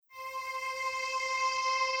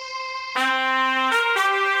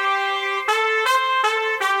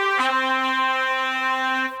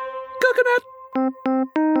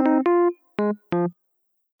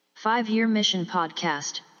5-Year Mission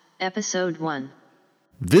Podcast, Episode 1.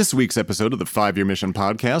 This week's episode of the 5-Year Mission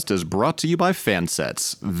Podcast is brought to you by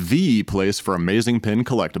Fansets, the place for amazing pin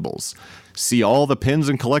collectibles. See all the pins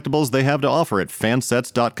and collectibles they have to offer at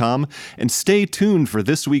fansets.com, and stay tuned for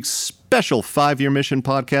this week's special 5-Year Mission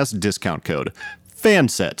Podcast discount code.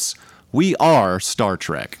 Fansets. We are Star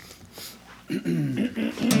Trek.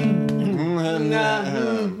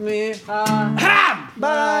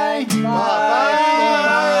 Bye.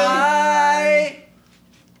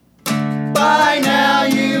 By now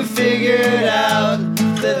you figured out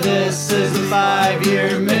that this is the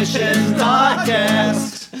 5-Year Mission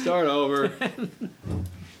Podcast. Start over. I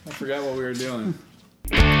forgot what we were doing.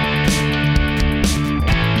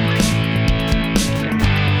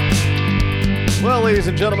 Well, ladies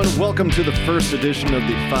and gentlemen, welcome to the first edition of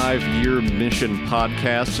the 5-Year Mission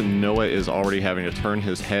Podcast. Noah is already having to turn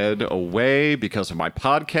his head away because of my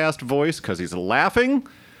podcast voice, because he's laughing.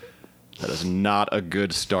 That is not a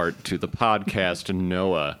good start to the podcast,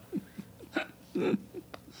 Noah.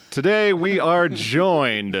 Today we are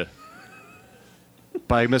joined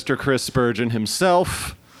by Mr. Chris Spurgeon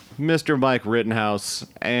himself, Mr. Mike Rittenhouse,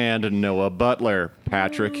 and Noah Butler.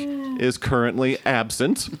 Patrick is currently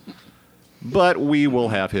absent, but we will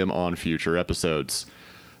have him on future episodes.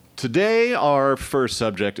 Today, our first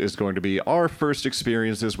subject is going to be our first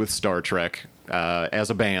experiences with Star Trek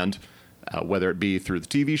as a band. Whether it be through the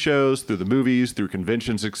TV shows, through the movies, through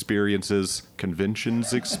conventions experiences. I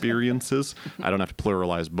don't have to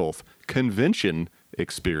pluralize both. Convention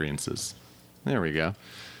experiences. There we go.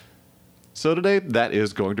 So today, that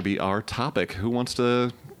is going to be our topic. Who wants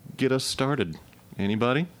to get us started?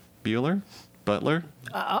 Anybody? Bueller? Butler?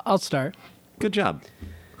 I'll start. Good job.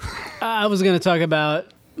 I was going to talk about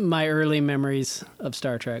my early memories of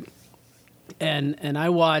Star Trek. And I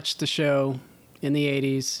watched the show in the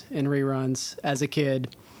 80s in reruns as a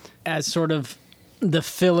kid as sort of the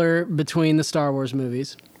filler between the Star Wars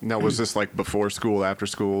movies. Now, was this like before school, after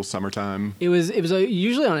school, summertime? It was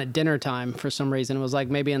usually on at dinner time for some reason. It was like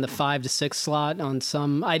maybe in the 5 to 6 slot on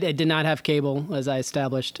some. I did not have cable, as I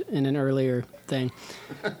established in an earlier thing.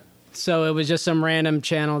 So it was just some random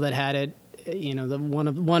channel that had it, you know,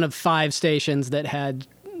 one of 5 stations that had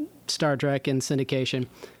Star Trek in syndication.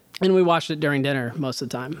 And we watched it during dinner most of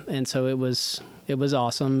the time. And so it was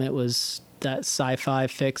awesome. It was that sci-fi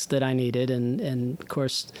fix that I needed. And of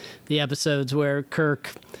course, the episodes where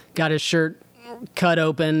Kirk got his shirt cut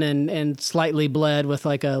open and slightly bled with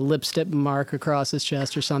like a lipstick mark across his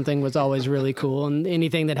chest or something was always really cool. And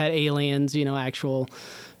anything that had aliens, you know, actual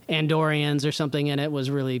Andorians or something in it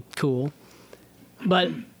was really cool.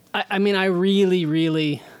 But I mean, I really,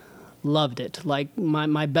 really loved it. Like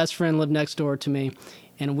my best friend lived next door to me,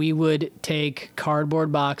 and we would take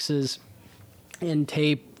cardboard boxes and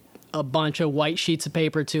tape a bunch of white sheets of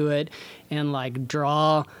paper to it and like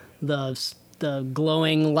draw the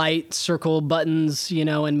glowing light circle buttons, you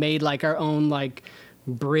know, and made like our own like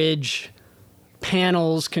bridge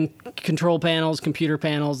panels, control panels, computer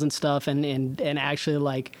panels and stuff, and actually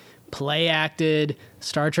like play acted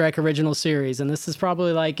Star Trek original series. And this is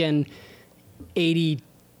probably like in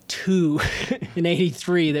 82 in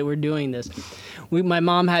 83 that we're doing this. My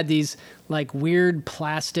mom had these like weird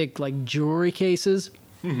plastic like jewelry cases,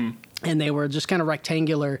 and they were just kind of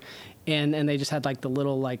rectangular, and they just had like the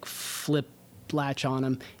little like flip latch on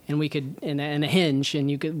them, and we could and a hinge, and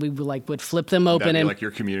we would flip them open. That'd be and like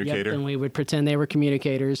your communicator. Yep, and we would pretend they were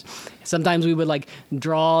communicators. Sometimes we would like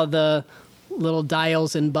draw the little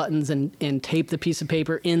dials and buttons and tape the piece of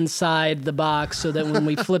paper inside the box so that when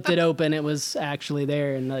we flipped it open, it was actually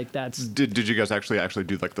there. And like that's. Did you guys actually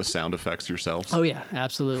do like the sound effects yourselves? Oh yeah,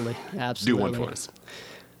 absolutely. Do one for us.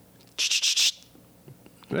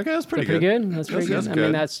 Okay, that's pretty good. That's pretty good. I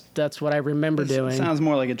mean, that's what I remember doing. Sounds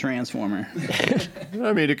more like a transformer.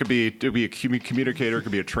 I mean, it could be a communicator, it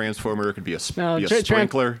could be a transformer, it could be a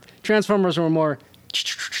sprinkler. Transformers were more.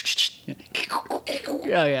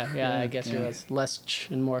 Oh yeah. I guess it was less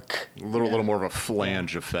and more. A little more of a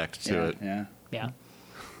flange effect to it. Yeah.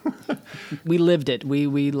 We lived it.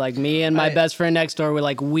 We like me and my best friend next door.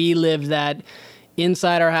 We lived that.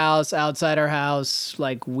 Inside our house, outside our house,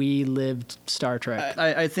 like we lived Star Trek.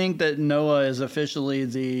 I think that Noah is officially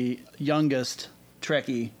the youngest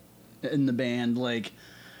Trekkie in the band. Like,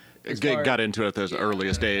 got into it at the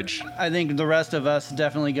earliest age. I think the rest of us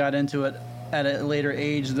definitely got into it at a later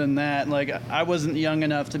age than that. Like, I wasn't young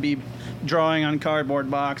enough to be drawing on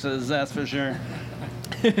cardboard boxes, that's for sure.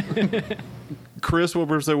 Chris, what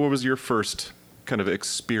was your first kind of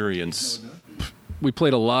experience? We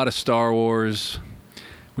played a lot of Star Wars.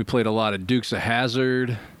 We played a lot of Dukes of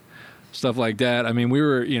Hazzard. stuff like that. I mean, we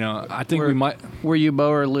were, I think we might. Were you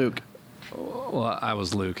Bo or Luke? Well, I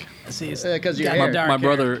was Luke. See, Because your got hair. dark My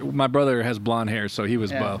hair. brother has blonde hair, so he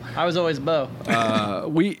was Yeah. Bo. I was always Bo.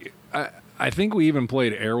 I think we even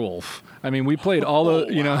played Airwolf. I mean, we played all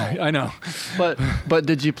the, I know. But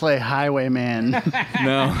did you play Highwayman?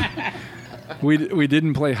 No, we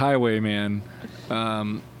didn't play Highwayman.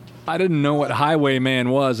 I didn't know what Highwayman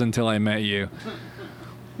was until I met you.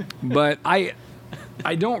 But I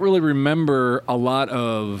don't really remember a lot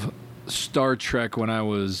of Star Trek when I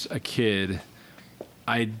was a kid.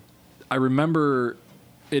 I remember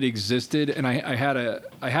it existed, and I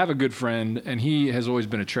have a good friend, and he has always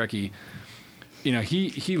been a Trekkie.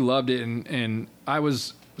 He loved it, and I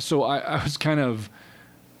was kind of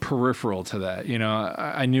peripheral to that.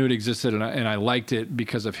 I knew it existed, and I liked it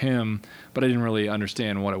because of him, but I didn't really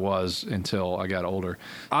understand what it was until I got older.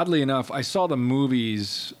 Oddly enough, I saw the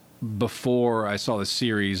movies before I saw the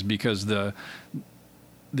series, because the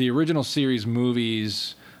original series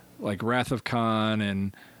movies, like Wrath of Khan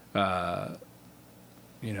and Search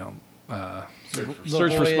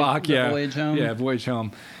for Spock, Voyage Home. Yeah, Voyage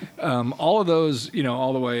Home. All of those,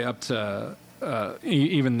 all the way up to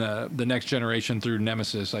even the Next Generation through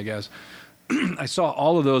Nemesis, I guess. I saw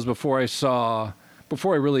all of those before I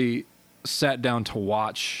really sat down to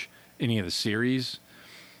watch any of the series.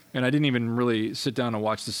 And I didn't even really sit down and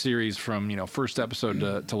watch the series from, first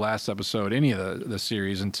episode to last episode, any of the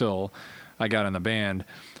series, until I got in the band.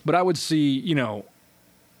 But I would see,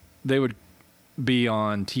 they would be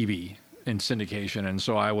on TV in syndication. And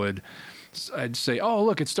so I'd say, oh,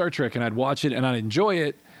 look, it's Star Trek. And I'd watch it and I'd enjoy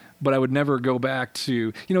it. But I would never go back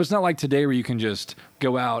to, it's not like today where you can just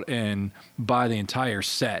go out and buy the entire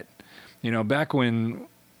set. Back when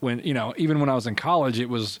even when I was in college, it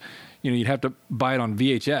was, you'd have to buy it on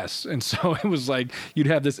VHS. And so it was like, you'd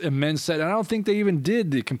have this immense set. And I don't think they even did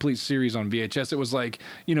the complete series on VHS. It was like,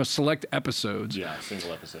 select episodes. Yeah,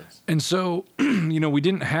 single episodes. And so, we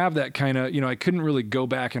didn't have that kind of, I couldn't really go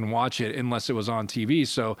back and watch it unless it was on TV.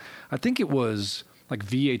 So I think it was like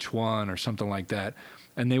VH1 or something like that.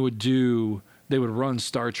 And they would run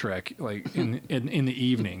Star Trek like in the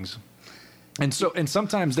evenings. And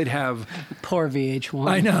sometimes they'd have Poor VH1.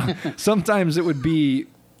 I know. Sometimes it would be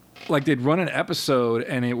like they'd run an episode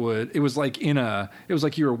and it was like you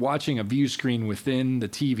were watching a view screen within the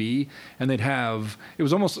TV, and it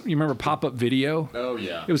was almost, you remember pop-up video? Oh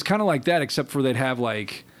yeah. It was kind of like that, except for they'd have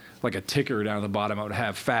like a ticker down at the bottom. It would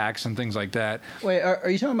have facts and things like that. Wait, are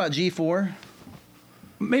you talking about G4?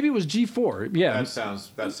 Maybe it was G4. Yeah. That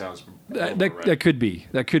sounds That right. could be.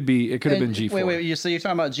 It could have been G4. Wait. So you're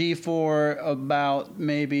talking about G4 about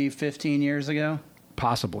maybe 15 years ago?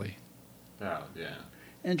 Possibly. Oh yeah.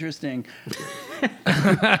 Interesting.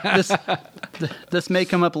 This may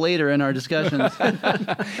come up later in our discussions.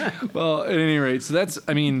 Well, at any rate, so that's,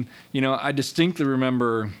 I distinctly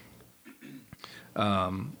remember,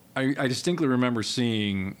 I distinctly remember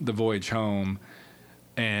seeing The Voyage Home,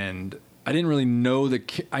 and I didn't really know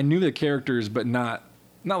I knew the characters, but not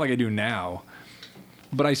like I do now.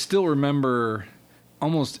 But I still remember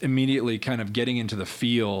almost immediately kind of getting into the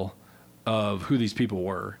feel of who these people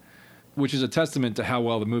were, which is a testament to how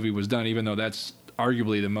well the movie was done, even though that's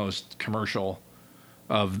arguably the most commercial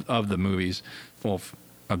of the movies, well,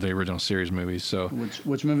 of the original series movies. So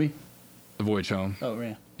Which movie? The Voyage Home. Oh,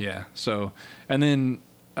 yeah. Yeah. So, and then,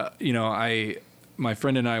 my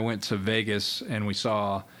friend and I went to Vegas, and we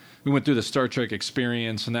went through the Star Trek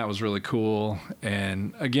experience, and that was really cool.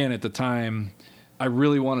 And again, at the time, I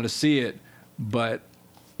really wanted to see it, but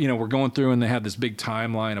we're going through and they have this big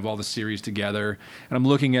timeline of all the series together, and I'm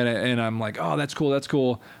looking at it and I'm like, oh, that's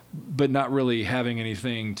cool, but not really having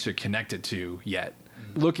anything to connect it to yet.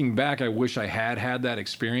 Mm-hmm. Looking back, I wish I had that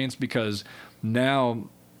experience, because now,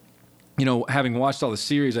 having watched all the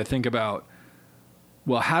series, I think about,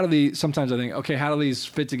 well, sometimes I think, okay, how do these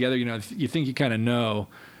fit together? You think you kind of know,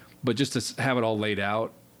 but just to have it all laid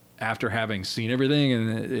out after having seen everything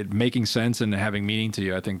and it making sense and having meaning to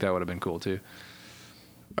you, I think that would have been cool too.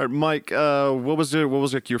 All right, Mike, what was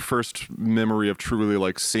like your first memory of truly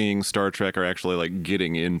like seeing Star Trek, or actually like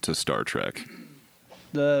getting into Star Trek?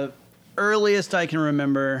 The earliest I can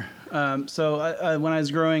remember, so when I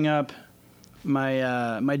was growing up,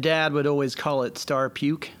 my dad would always call it Star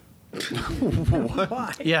Puke.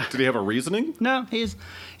 What? Yeah. Did he have a reasoning? No,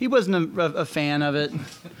 he wasn't a fan of it.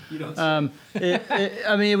 You don't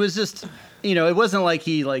it was just, it wasn't like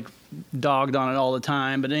he like dogged on it all the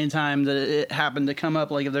time, but anytime that it happened to come up,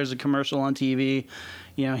 like if there's a commercial on TV,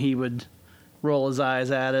 he would roll his eyes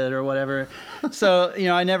at it or whatever. So,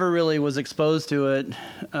 I never really was exposed to it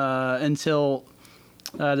until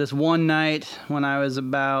this one night when I was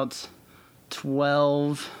about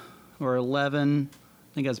 12 or 11.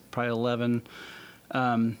 I think I was probably 11.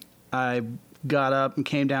 I got up and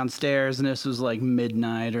came downstairs, and this was like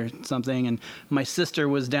midnight or something. And my sister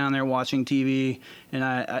was down there watching TV, and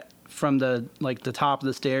I from the top of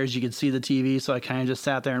the stairs, you could see the TV. So I kind of just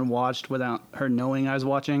sat there and watched without her knowing I was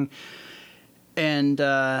watching. And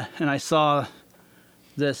I saw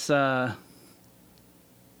this. There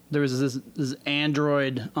was this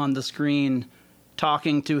android on the screen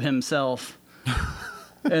talking to himself.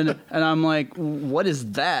 And I'm like, what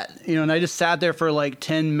is that? And I just sat there for like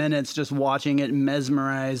 10 minutes just watching it,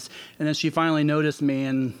 mesmerized. And then she finally noticed me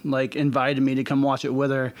and like invited me to come watch it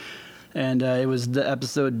with her. And it was the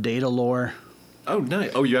episode Data Lore. Oh,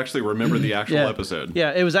 nice. Oh, you actually remember the actual episode?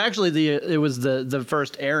 Yeah, it was actually the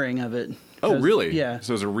first airing of it. Oh, really? Yeah.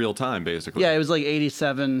 So it was a real time, basically. Yeah, it was like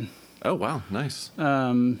 87. Oh, wow. Nice.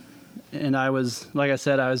 And I was, like I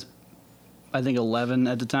said, I think 11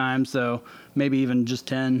 at the time, so maybe even just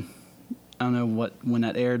 10. I don't know when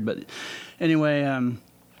that aired, but anyway,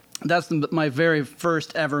 that's my very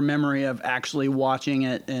first ever memory of actually watching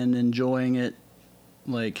it and enjoying it,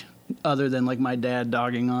 like other than like my dad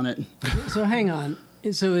dogging on it. So hang on.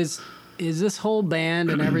 So is this whole band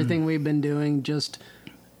and everything we've been doing just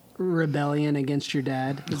rebellion against your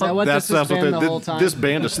dad? Is that what this has been the whole time? This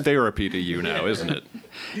band is therapy to you now, isn't it?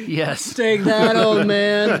 Yes. Take that, old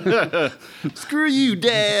man. Screw you,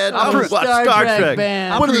 Dad. I'm a Star Trek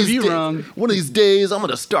band. I'll prove you wrong. One of these days, I'm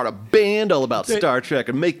going to start a band all about Star Trek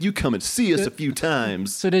and make you come and see us a few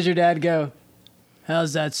times. So did your dad go,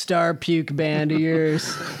 how's that Star Puke band of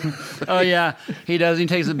yours? Oh yeah, he does. He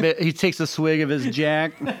takes a swig of his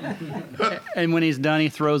Jack, and when he's done, he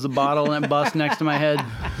throws a bottle and it busts next to my head.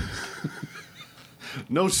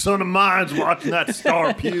 No son of mine's watching that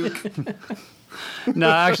Star Puke. No,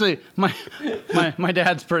 actually, my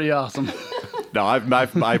dad's pretty awesome. No,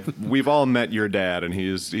 we've all met your dad, and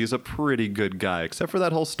he's a pretty good guy, except for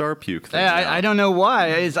that whole Star Puke thing. I don't know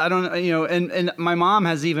why. I don't, and my mom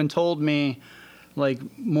has even told me, like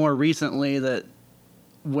more recently, that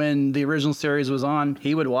when the original series was on,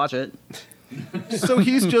 he would watch it. So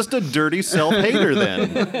he's just a dirty self-hater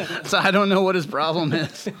then. So I don't know what his problem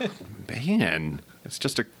is. Man, it's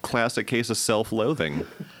just a classic case of self-loathing.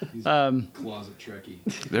 Closet Trekkie.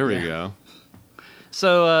 There we go.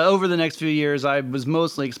 So over the next few years, I was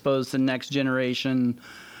mostly exposed to Next Generation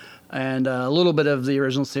and a little bit of the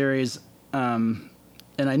original series. And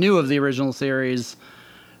I knew of the original series,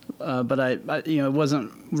 but I it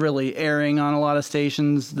wasn't really airing on a lot of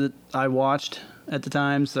stations that I watched at the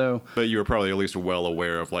time. So, but you were probably at least well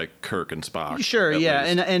aware of like Kirk and Spock. Sure, yeah,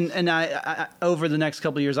 least. and I over the next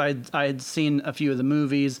couple of years, I had seen a few of the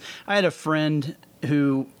movies. I had a friend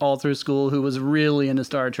who all through school who was really into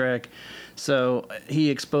Star Trek, so he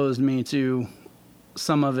exposed me to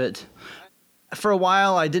some of it. For a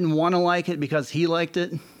while, I didn't want to like it because he liked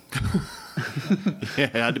it. Yeah,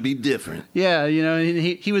 it had to be different. Yeah,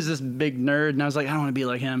 he was this big nerd, and I was like, I don't want to be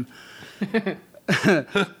like him.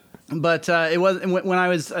 But it was when I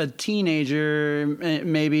was a teenager,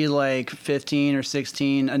 maybe like 15 or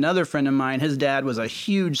 16. Another friend of mine, his dad was a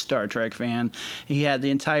huge Star Trek fan. He had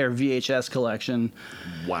the entire VHS collection.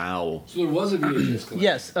 Wow. So there was a VHS collection?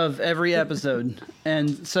 Yes, of every episode.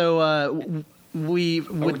 And so we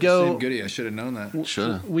would go. go. Sam Goody, I should have known that.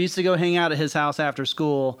 Sure. We used to go hang out at his house after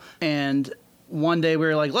school, and one day we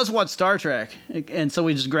were like, let's watch Star Trek. And so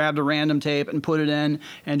we just grabbed a random tape and put it in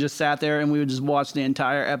and just sat there, and we would just watch the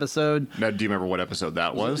entire episode. Now, do you remember what episode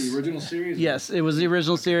that was? The original series? Yes, it was the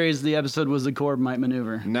original series. The episode was the Corbomite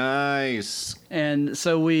Maneuver. Nice. And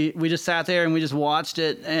so we just sat there and we just watched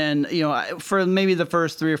it. And, for maybe the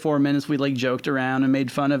first 3 or 4 minutes, we like joked around and made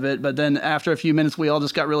fun of it. But then after a few minutes, we all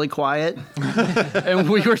just got really quiet. And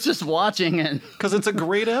we were just watching it. Because it's a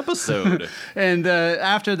great episode. And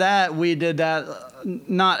after that, we did that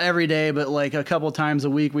not every day, but like a couple times a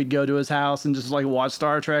week. We'd go to his house and just like watch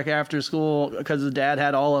Star Trek after school because his dad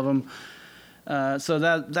had all of them. So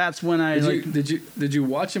that's when I did you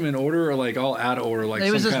watch them in order or like all out of order? Like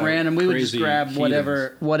it was just random. We would just grab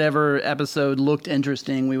heathens. whatever episode looked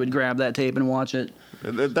interesting. We would grab that tape and watch it.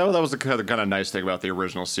 That was the kind of nice thing about the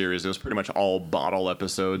original series. It was pretty much all bottle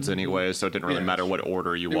episodes anyway, so it didn't really matter what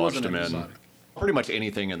order you watched them in. Episodic. Pretty much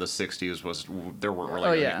anything in the 60s there weren't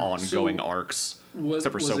really any ongoing arcs,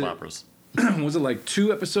 except for soap operas. Was it like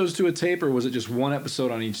 2 episodes to a tape, or was it just 1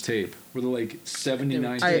 episode on each tape? Were there like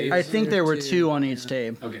 79 tapes? I think there were 2 on each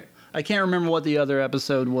tape. Okay. I can't remember what the other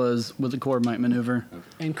episode was with the Corbomite maneuver.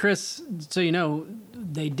 And Chris, so you know,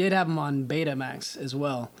 they did have them on Betamax as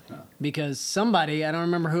well, because somebody, I don't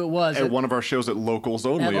remember who it was, At one of our shows at Locals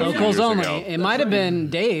Only. at a few Locals years Only. ago. It might have been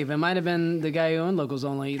Dave. It might have been the guy who owned Locals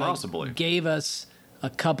Only. Possibly. Gave us a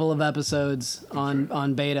couple of episodes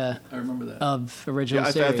on beta I remember that. of original Yeah,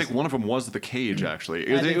 I series. think one of them was the Cage.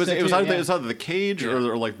 Actually, I think it was so, too, either, yeah. it's either the Cage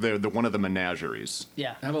or like the one of the menageries.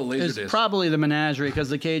 Yeah. How about It's Laserdisc? probably the Menagerie because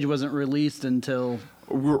the Cage wasn't released until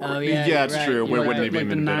Oh, yeah, you're it's right. true. You're We right. wouldn't like even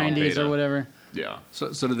the been on 90s beta. or whatever. Yeah, So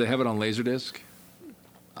did they have it on Laserdisc?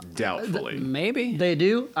 doubtfully. Maybe. They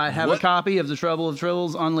do. I have What? a copy of The Trouble of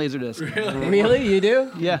Tribbles on Laserdisc. Really? You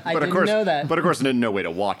do? Yeah. I But of didn't course, know that. But of course, no way to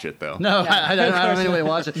watch it though. No, I don't have any way to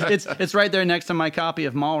watch it. It's right there next to my copy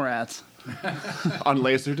of Mallrats On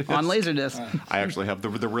Laserdisc. on Laserdisc. I actually have the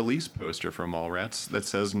release poster from Mallrats that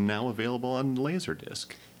says now available on Laserdisc.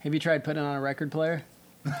 Have you tried putting it on a record player?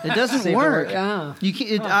 It doesn't See if it work. works. Ah. You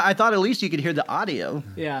can, I thought at least you could hear the audio.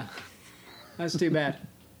 Yeah. That's too bad.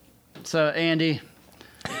 So Andy,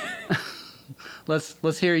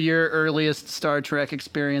 let's hear your earliest Star Trek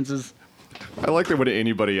experiences. I like that when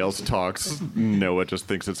anybody else talks, Noah just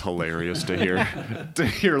thinks it's hilarious to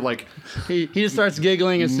hear like He just starts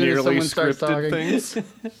giggling as soon as nearly someone starts scripted talking.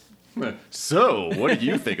 things. So, what do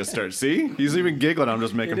you think of Star? See, he's even giggling. I'm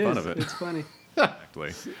just making fun of it. It's funny.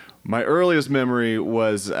 Exactly. My earliest memory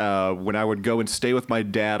was when I would go and stay with my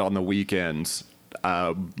dad on the weekends.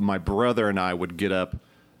 My brother and I would get up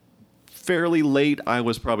fairly late. I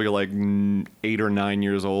was probably like 8 or 9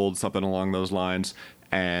 years old, something along those lines.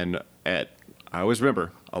 And I always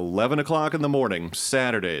remember, 11 o'clock in the morning,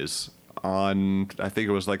 Saturdays, on, I think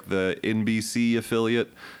it was like the NBC affiliate,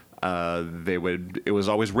 it was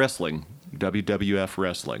always wrestling, WWF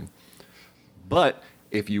wrestling. But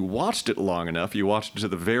if you watched it long enough, you watched it to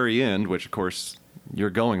the very end, which of course you're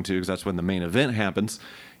going to because that's when the main event happens.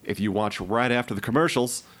 If you watch right after the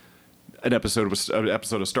commercials, an episode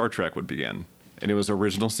of Star Trek would begin, and it was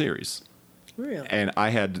original series. Really? And I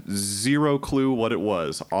had zero clue what it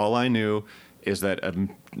was. All I knew is that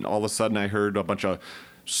all of a sudden I heard a bunch of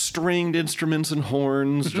stringed instruments and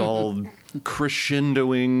horns all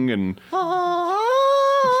crescendoing and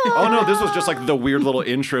oh no, this was just like the weird little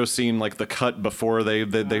intro scene, like the cut before they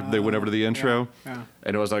went over to the intro. yeah.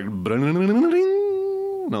 And it was like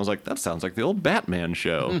and I was like, that sounds like the old Batman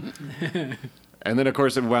show. And then of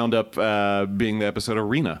course it wound up being the episode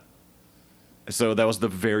Arena. So that was the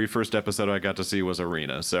very first episode I got to see was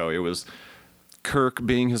Arena. So it was Kirk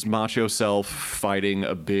being his macho self fighting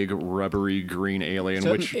a big rubbery green alien,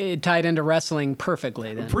 So which it tied into wrestling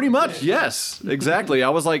perfectly then. pretty much, yes, exactly. I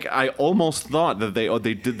was like, I almost thought that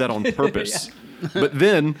they did that on purpose. But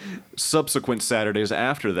then subsequent Saturdays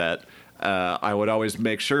after that, I would always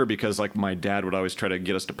make sure because like my dad would always try to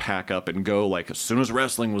get us to pack up and go like as soon as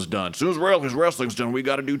wrestling was done, as soon as wrestling's done, we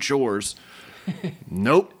got to do chores.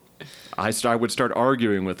 Nope. I would start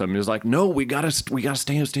arguing with him. He was like, "No, we gotta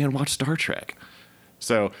stay and watch Star Trek."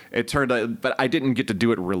 So it turned out, but I didn't get to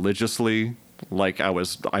do it religiously, like I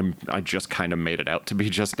just kind of made it out to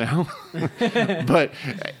be just now. But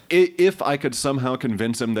if I could somehow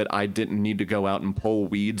convince him that I didn't need to go out and pull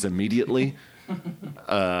weeds immediately,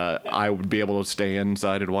 I would be able to stay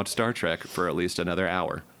inside and watch Star Trek for at least another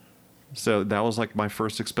hour. So that was like my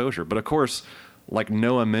first exposure. But of course, like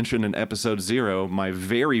Noah mentioned in episode 0, my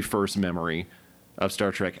very first memory of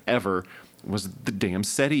Star Trek ever was the damn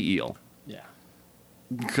SETI eel. Yeah.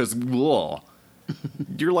 Because,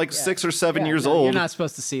 you're like 6 or 7 years no, old. You're not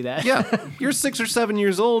supposed to see that. Yeah, you're 6 or 7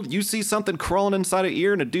 years old. You see something crawling inside an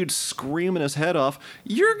ear and a dude screaming his head off.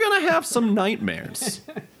 You're gonna have some nightmares.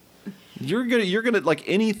 You're gonna like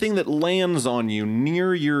anything that lands on you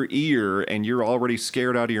near your ear, and you're already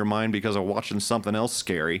scared out of your mind because of watching something else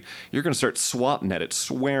scary. You're gonna start swatting at it,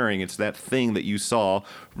 swearing it's that thing that you saw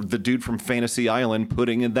the dude from Fantasy Island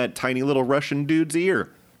putting in that tiny little Russian dude's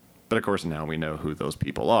ear. But of course, now we know who those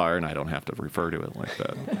people are, and I don't have to refer to it like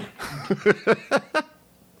that.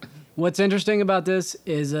 What's interesting about this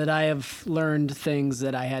is that I have learned things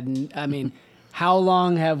that I hadn't. I mean, how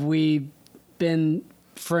long have we been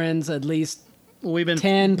friends? At least We've been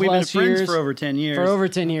 10 we've been plus friends years. for over 10 years. For over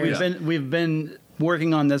 10 years. We've been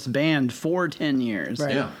working on this band for 10 years.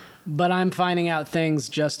 Right. Yeah. But I'm finding out things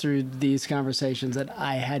just through these conversations that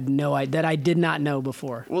I had that I did not know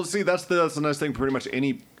before. Well, see, that's the nice thing. Pretty much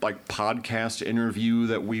any like podcast interview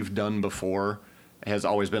that we've done before, has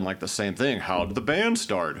always been like the same thing. How did the band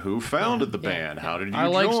start? Who founded the band? How did you I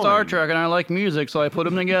like join? Star Trek and I like music, so I put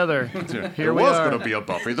them together. Here it we was are. going to be a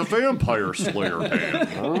Buffy the Vampire Slayer band.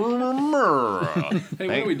 Hey,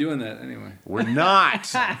 when are we doing that anyway? We're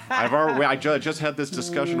not. I just had this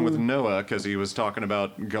discussion with Noah because he was talking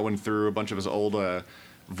about going through a bunch of his old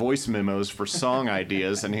voice memos for song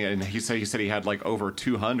ideas, and he said he had like over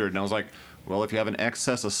 200, and I was like, well, if you have an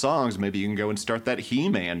excess of songs, maybe you can go and start that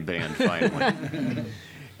He-Man band finally.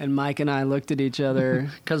 And Mike and I looked at each other.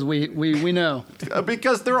 Because we know.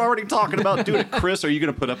 Because they're already talking about doing it. Chris, are you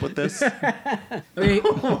going to put up with this?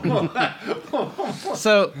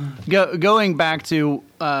 So going back to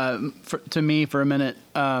me for a minute,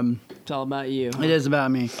 It's all about you. it is about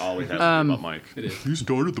me. Always has to be about Mike. It is. He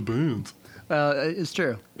started the band. It's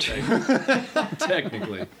true.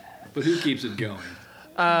 Technically. But who keeps it going?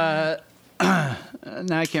 Now I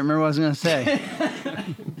can't remember what I was going to say.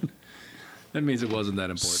 That means it wasn't that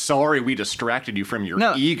important. Sorry we distracted you from your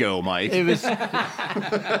No. ego, Mike. It was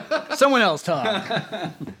someone else talk.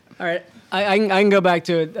 All right, I can go back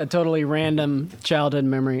to a totally random childhood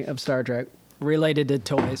memory of Star Trek related to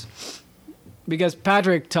toys, because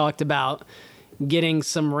Patrick talked about getting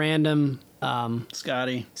some random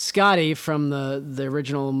Scotty from the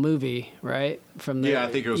original movie, right? From the I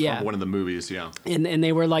think it was from one of the movies, yeah. and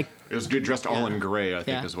they were like. It was good, dressed all in gray, I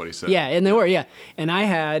think is what he said. Yeah, and they were, yeah. And I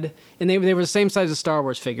had, and they were the same size as Star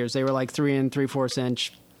Wars figures. They were like 3 3/4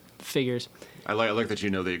 inch figures. I like that you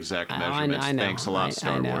know the exact measurements. I know. Thanks a lot,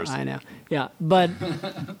 Star Wars. I know. Yeah, but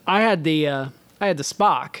I had the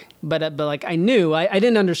Spock, but like I knew I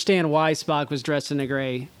didn't understand why Spock was dressed in a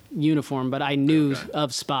gray uniform, but I knew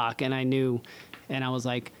of Spock, and I was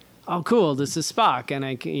like, oh, cool, this is Spock, and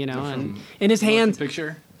and his hands.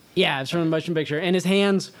 Picture? Yeah, it's from the motion picture, and his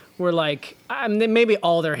hands were like, maybe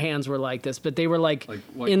all their hands were like this, but they were like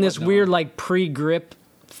in this weird like pre-grip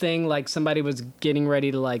thing, like somebody was getting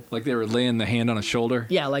ready to like they were laying the hand on a shoulder?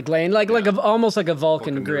 yeah, like laying almost like a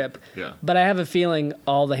Vulcan grip. Yeah. But I have a feeling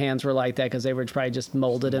all the hands were like that because they were probably just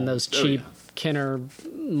molded in those cheap Kenner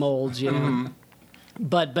molds, you know.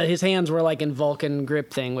 But his hands were like in Vulcan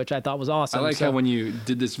grip thing, which I thought was awesome. I like how when you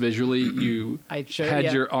did this visually, you had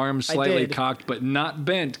your arms slightly cocked but not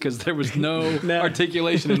bent because there was no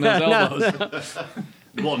articulation in those elbows.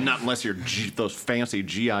 Well, not unless you're those fancy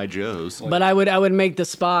G.I. Joes. But I would make the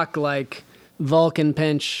Spock like Vulcan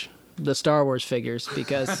pinch the Star Wars figures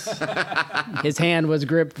because his hand was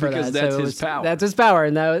gripped for because that. That's so his power. That's his power,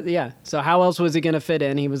 and So how else was he going to fit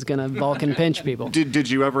in? He was going to Vulcan pinch people. Did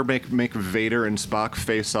you ever make Vader and Spock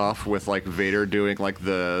face off with like Vader doing like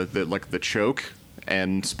the choke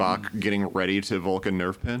and Spock getting ready to Vulcan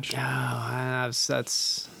nerve pinch? Oh,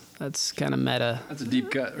 that's kind of meta. That's a deep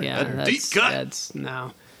cut. Right? Yeah, A deep cut? That's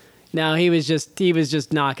no. He was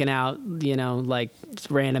just knocking out, like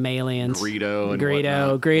random aliens. Greedo and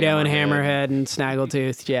Hammerhead and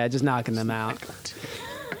Snaggletooth. Yeah, just knocking them out.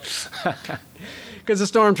 Because the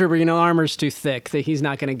stormtrooper, armor's too thick. That he's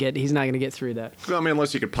not gonna get through that. Well, I mean,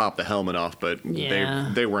 unless you could pop the helmet off, but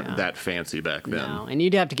Yeah, they weren't that fancy back then. No, and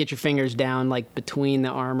you'd have to get your fingers down like between the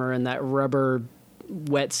armor and that rubber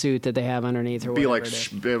wetsuit that they have underneath, or Be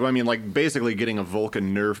whatever. like basically getting a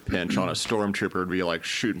Vulcan nerve pinch on a stormtrooper would be like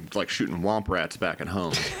shooting womp rats back at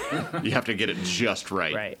home. You have to get it just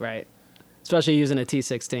right. Right. Especially using a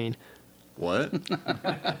T-16. What?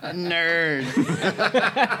 Nerd.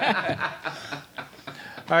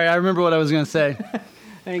 All right, I remember what I was going to say.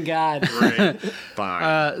 Thank God. Great.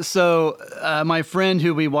 Fine. So my friend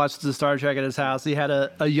who we watched the Star Trek at his house, he had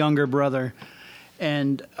a younger brother.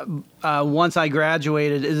 And once I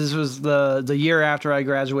graduated, this was the year after I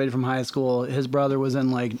graduated from high school. His brother was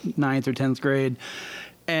in like 9th or 10th grade.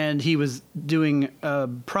 And he was doing a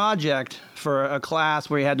project for a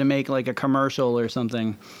class where he had to make like a commercial or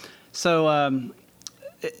something. So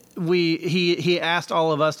he asked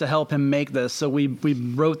all of us to help him make this. So we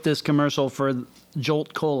wrote this commercial for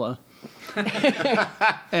Jolt Cola.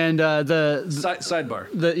 And sidebar.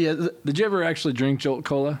 Did you ever actually drink Jolt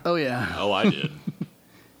Cola? Oh yeah. Oh, I did.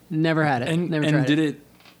 Never had it. Never tried did it.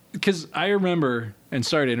 Because I remember, and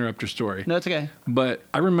sorry to interrupt your story. No, it's okay. But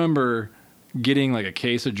I remember getting like a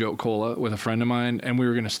case of Jolt Cola with a friend of mine, and we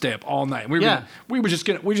were gonna stay up all night. We were just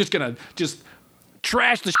gonna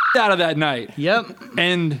trash the shit out of that night. Yep.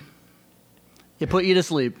 And it put you to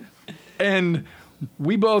sleep. And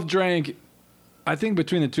we both drank. I think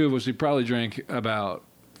between the two of us, we probably drank about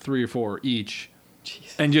 3 or 4 each.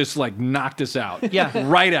 and just like knocked us out. Yeah.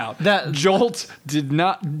 Right out. That- Jolt did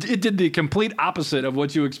not. It did the complete opposite of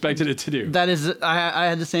what you expected it to do. That is, I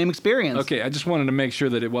had the same experience. Okay, I just wanted to make sure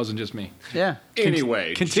that it wasn't just me. Yeah.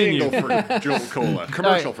 Anyway, continue. jingle for Jolt Cola. Commercial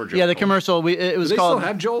All right, for Jolt Yeah, the Cola. commercial. It Do was they called. still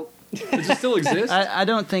have Jolt? Does it still exist? I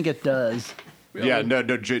don't think it does. Yeah, no,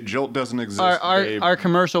 Jolt doesn't exist. Our Dave. our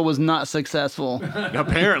commercial was not successful.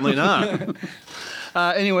 Apparently not.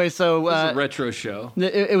 Anyway, so It's a retro show.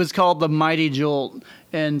 it was called the Mighty Jolt,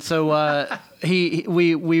 and so we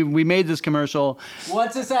made this commercial.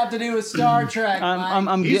 What's this have to do with Star Trek?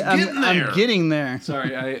 I'm He's getting there. I'm getting there.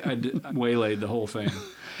 Sorry, I waylaid the whole thing,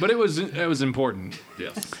 but it was important.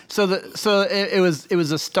 Yes. So it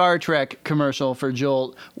was a Star Trek commercial for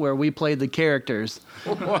Jolt where we played the characters.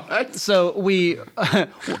 What? So we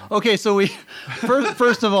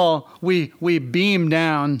first of all we beamed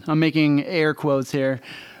down. I'm making air quotes here.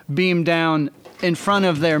 Beamed down in front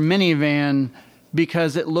of their minivan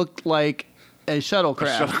because it looked like a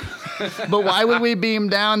shuttlecraft. But why would we beam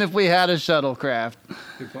down if we had a shuttlecraft?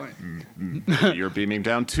 Good point. You're beaming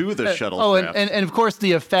down to the shuttle. Oh, and of course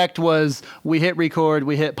the effect was we hit record,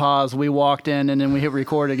 we hit pause, we walked in, and then we hit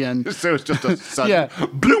record again. So it's just a sudden Yeah.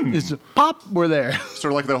 bloom. It's pop, we're there.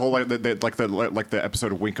 Sort of like the whole like the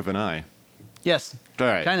episode of Wink of an Eye. Yes. All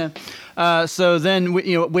right. Kind of. So then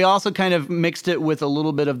we also kind of mixed it with a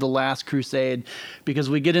little bit of The Last Crusade because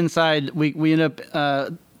we get inside, we end up.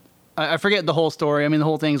 I forget the whole story. I mean, the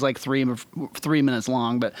whole thing's like 3 minutes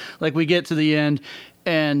long, but like we get to the end,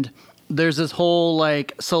 and there's this whole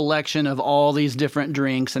like selection of all these different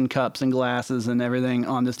drinks and cups and glasses and everything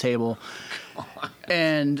on this table.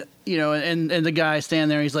 And and the guy standing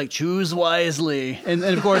there, he's like, choose wisely. And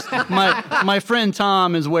of course, my friend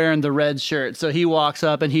Tom is wearing the red shirt, so he walks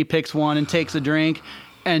up and he picks one and takes a drink,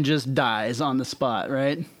 and just dies on the spot,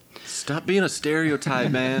 right? Stop being a stereotype,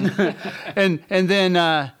 man. And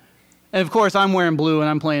then and of course I'm wearing blue and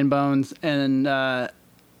I'm playing Bones, and I'm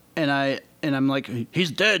like,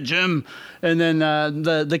 he's dead, Jim. And then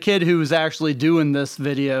the kid who was actually doing this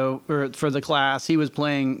video for the class, he was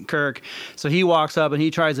playing Kirk. So he walks up and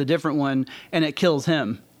he tries a different one, and it kills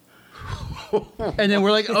him. And then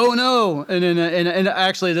we're like, oh no! And then and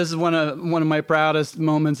actually, this is one of my proudest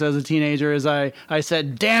moments as a teenager. Is I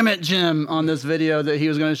said, "Damn it, Jim!" on this video that he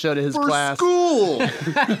was going to show to his class. School.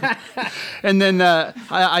 And then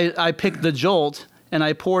I picked the Jolt and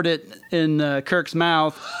I poured it in Kirk's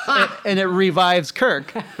mouth, and it revives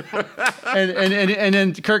Kirk. And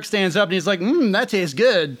then Kirk stands up and he's like, that tastes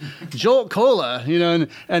good. Jolt Cola,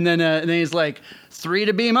 and then he's like, 3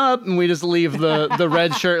 to beam up, and we just leave the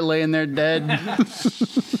red shirt laying there dead.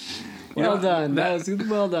 Well done. That was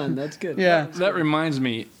well done. That's good. Yeah. That reminds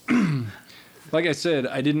me. Like I said,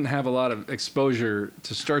 I didn't have a lot of exposure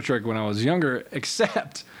to Star Trek when I was younger,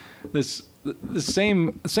 except the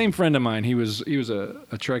same friend of mine. He was a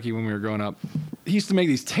Trekkie when we were growing up. He used to make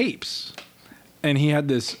these tapes, and he had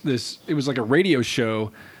this. It was like a radio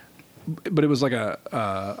show, but it was like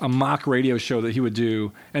a mock radio show that he would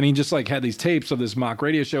do, and he just like had these tapes of this mock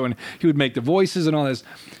radio show, and he would make the voices and all this.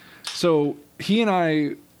 So he and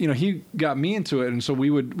I, he got me into it, and so we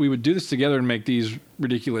would do this together and make these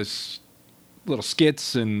ridiculous little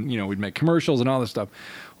skits, and we'd make commercials and all this stuff.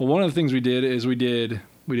 Well, one of the things we did is we did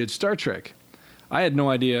Star Trek. I had no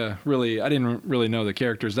idea really. I didn't really know the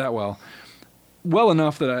characters that well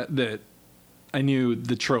enough that I knew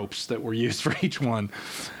the tropes that were used for each one.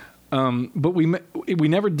 But we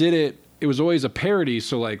never did it. It was always a parody.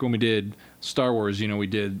 So like when we did Star Wars, we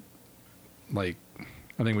did like,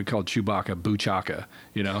 I think we called Chewbacca Boochaka,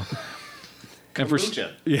 And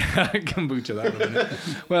Kombucha. Kombucha. That would have been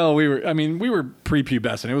it. Well, we were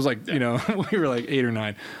prepubescent. It was like, we were like 8 or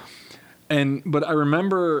 9. But I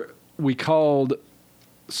remember we called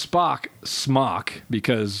Spock Smock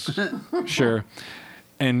because sure.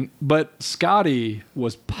 But Scotty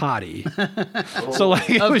was Potty. So like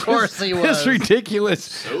it Of was course just he this was. ridiculous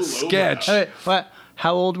sketch. Hey, what?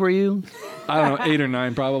 How old were you? I don't know, 8 or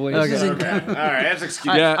 9 probably. Okay. All right, that's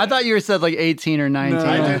excuse. Yeah. I thought you said like 18 or 19. No.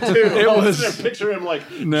 I did too. It I was- there, picture him like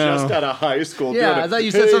No. just out of high school. Yeah, doing I it. thought you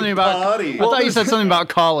said Hey, something about. Potty. I thought you said something about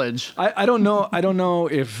college. I don't know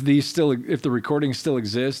if if the recordings still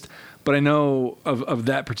exist, but I know of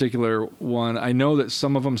that particular one. I know that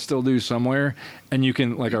some of them still do somewhere, and you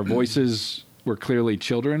can like our voices were clearly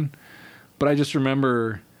children, but I just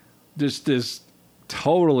remember just this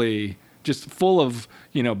totally just full of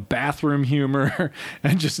bathroom humor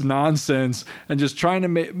and just nonsense and just trying to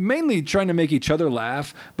mainly trying to make each other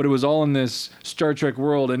laugh, but it was all in this Star Trek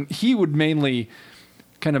world, and he would mainly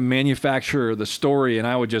kind of manufacture the story, and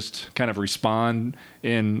I would just kind of respond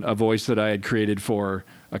in a voice that I had created for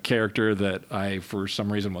a character that I, for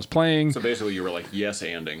some reason, was playing. So basically, you were like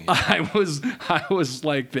yes-anding. I was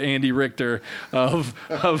like the Andy Richter of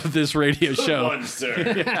this radio show. One,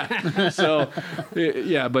 sir. Yeah. So,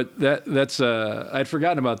 yeah, but that's I'd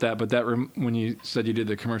forgotten about that. But when you said you did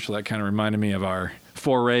the commercial, that kind of reminded me of our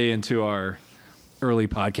foray into our early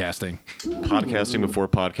podcasting. Podcasting before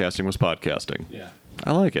podcasting was podcasting. Yeah.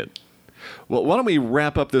 I like it. Well, why don't we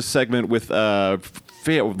wrap up this segment with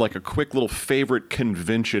like a quick little favorite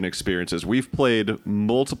convention experiences. We've played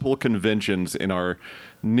multiple conventions in our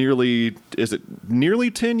is it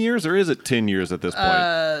nearly 10 years or is it 10 years at this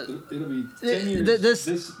point? It'll be 10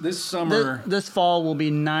 years. This summer. This fall will be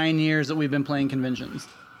 9 years that we've been playing conventions.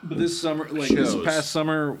 But this summer, like Shows. this past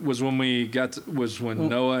summer, was when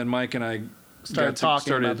Noah and Mike and I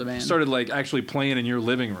started like actually playing in your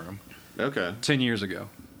living room Okay. 10 years ago.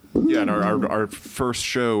 Yeah, and our first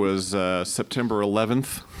show was September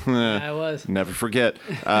 11th. I was. Never forget.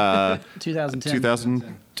 2010.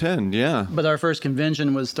 2010, yeah. But our first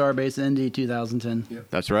convention was Starbase Indy 2010. Yep.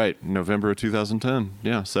 That's right, November of 2010.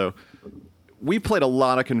 Yeah, so we played a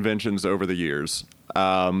lot of conventions over the years.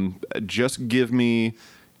 Just give me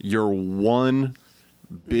your one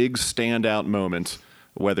big standout moment,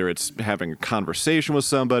 whether it's having a conversation with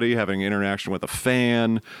somebody, having an interaction with a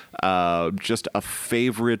fan, just a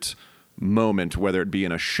favorite moment, whether it be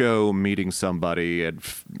in a show, meeting somebody,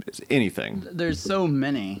 anything. There's so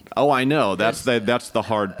many. Oh, I know. That's the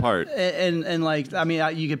hard part. And like, I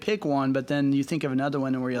mean, you could pick one, but then you think of another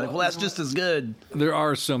one where you're like, well, that's just as good. There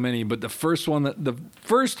are so many, but the first one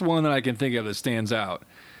that I can think of that stands out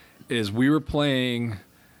is we were playing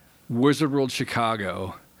Wizard World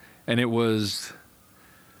Chicago, and it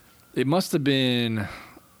must have been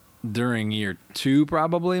during year 2,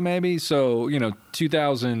 probably, maybe. So,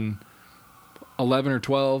 2011 or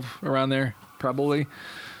 12, around there, probably.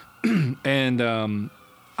 And I'm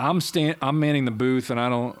manning the booth, and I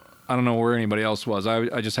don't know where anybody else was.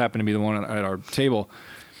 I just happened to be the one at our table.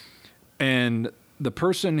 And the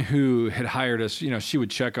person who had hired us, she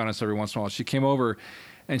would check on us every once in a while. She came over,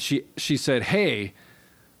 and she said, "Hey,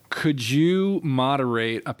 could you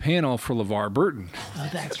moderate a panel for LeVar Burton?" Oh,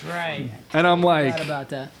 that's right. And I'm like, Forgot about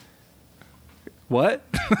that. what?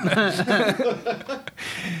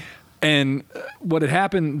 And what had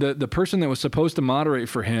happened, the person that was supposed to moderate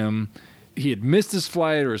for him, he had missed his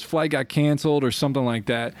flight, or his flight got canceled or something like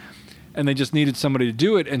that, and they just needed somebody to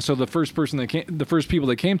do it. And so the first people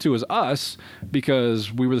that came to was us,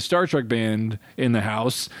 because we were the Star Trek band in the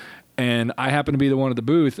house, and I happened to be the one at the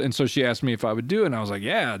booth. And so she asked me if I would do it, and I was like,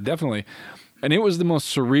 yeah, definitely. And it was the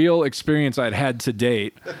most surreal experience I'd had to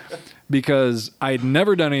date, because I had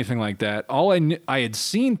never done anything like that. I had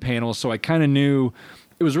seen panels, so I kind of knew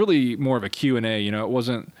it was really more of a Q&A. It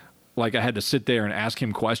wasn't like I had to sit there and ask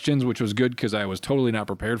him questions, which was good because I was totally not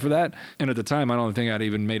prepared for that. And at the time, I don't think I'd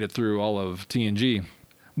even made it through all of TNG.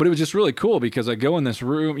 But it was just really cool because I go in this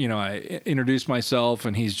room, I introduce myself,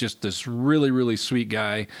 and he's just this really, really sweet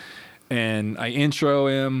guy. And I intro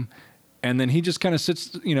him, and then he just kind of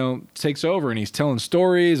sits, takes over, and he's telling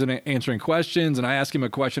stories and answering questions. And I ask him a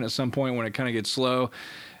question at some point when it kind of gets slow.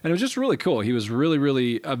 And it was just really cool. He was really,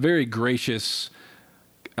 really a very gracious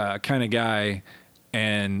kind of guy,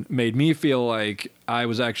 and made me feel like I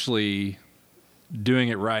was actually doing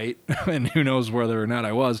it right. And who knows whether or not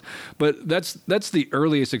I was. But that's the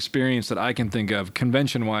earliest experience that I can think of,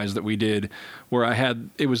 convention-wise, that we did, where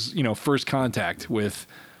it was, first contact with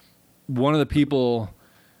one of the people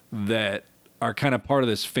that are kind of part of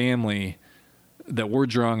this family that we're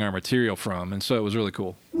drawing our material from. And so it was really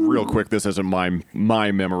cool. Real quick, this isn't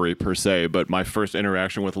my memory per se, but my first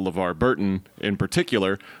interaction with LeVar Burton in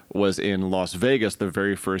particular was in Las Vegas the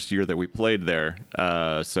very first year that we played there.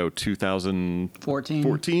 So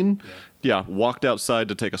 2014? Yeah, walked outside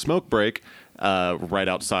to take a smoke break. Right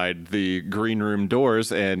outside the green room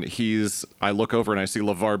doors, and I look over and I see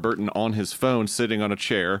LeVar Burton on his phone sitting on a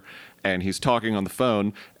chair, and he's talking on the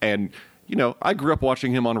phone. And I grew up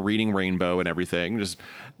watching him on Reading Rainbow and everything,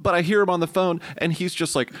 but I hear him on the phone, and he's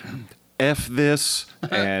just like, F this,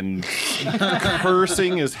 and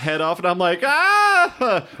cursing his head off, and I'm like,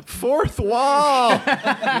 fourth wall.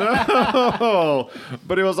 No.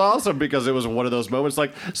 But it was awesome because it was one of those moments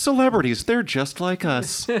like, celebrities, they're just like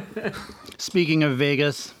us. Speaking of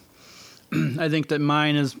Vegas, I think that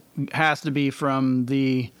mine has to be from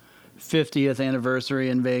the 50th anniversary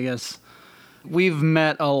in Vegas. We've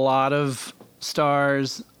met a lot of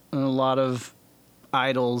stars and a lot of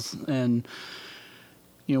idols, and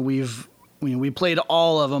we played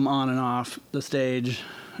all of them on and off the stage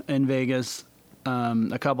in Vegas.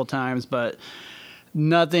 a couple times, but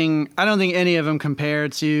nothing. I don't think any of them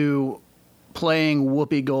compared to playing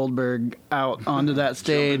Whoopi Goldberg out onto that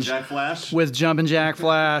stage Jack Flash? with Jumpin' Jack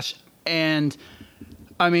Flash. And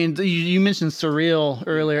I mean, you mentioned surreal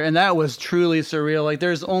earlier, and that was truly surreal. Like,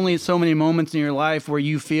 there's only so many moments in your life where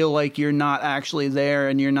you feel like you're not actually there,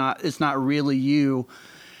 and it's not really you.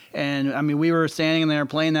 And I mean, we were standing there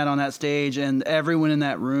playing that on that stage, and everyone in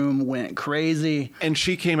that room went crazy. And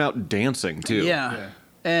she came out dancing too. Yeah.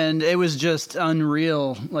 And it was just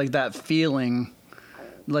unreal, like that feeling,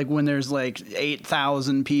 like when there's like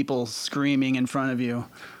 8,000 people screaming in front of you.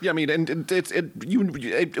 Yeah, I mean, and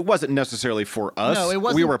it wasn't necessarily for us. No, it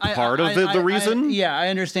wasn't. We were part of the reason. Yeah, I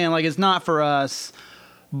understand. Like, it's not for us,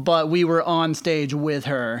 but we were on stage with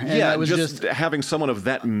her. And Yeah, it was just having someone of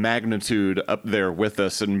that magnitude up there with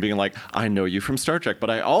us and being like, I know you from Star Trek, but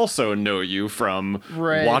I also know you from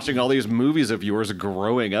Right. watching all these movies of yours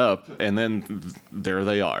growing up, and then there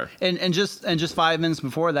they are. and just 5 minutes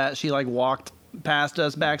before that, she like walked past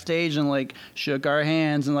us backstage and like shook our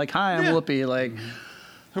hands and like, hi, I'm Yeah. Whoopi. Like,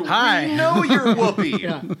 hi. We know you're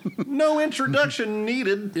Whoopi. No introduction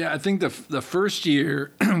needed. Yeah, I think the first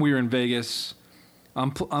year we were in Vegas,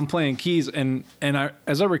 I'm playing keys, and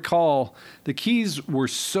as I recall, the keys were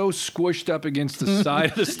so squished up against the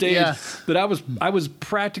side of the stage Yeah. that I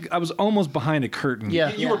was almost behind a curtain.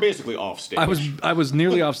 Yeah. You were basically off stage. I was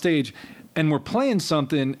nearly off stage, and we're playing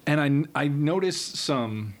something, and I noticed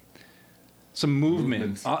some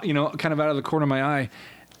movement, kind of out of the corner of my eye,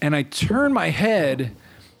 and I turn my head,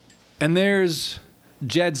 and there's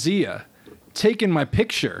Jadzia taking my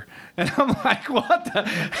picture, and I'm like, what the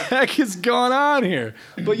heck is going on here?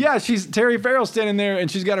 But yeah, she's Terry Farrell standing there,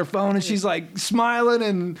 and she's got her phone, and she's like smiling,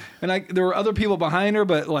 and there were other people behind her,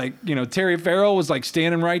 but like, Terry Farrell was like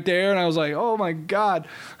standing right there, and I was like, oh my God.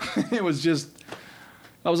 It was just,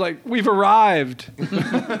 I was like, we've arrived.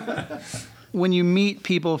 When you meet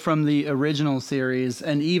people from the original series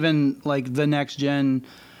and even like the next gen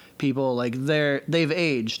people, like they've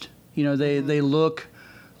aged. They look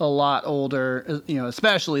a lot older.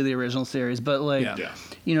 Especially the original series. But like,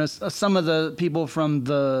 Yeah. some of the people from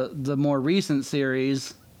the more recent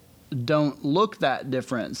series don't look that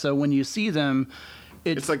different. So when you see them,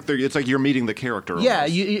 It's like you're meeting the character. yeah,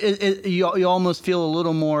 almost. you almost feel a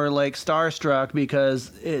little more like starstruck because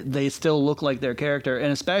they still look like their character,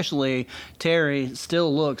 and especially Terry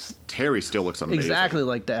still looks Terry still looks amazing. exactly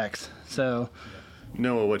like Dex. So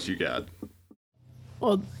Noah, what you got?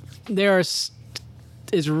 Well,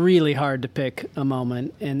 it's really hard to pick a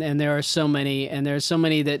moment, and there are so many,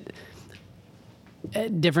 that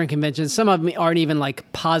at different conventions. Some of them aren't even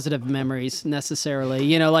like positive memories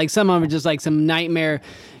necessarily. Like some of them are just like some nightmare,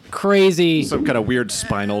 crazy. Some kind of weird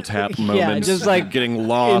Spinal Tap moments. just, like, getting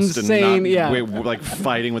lost insane, and not like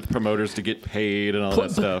fighting with promoters to get paid and all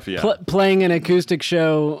that stuff. Yeah. Playing an acoustic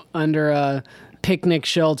show under a picnic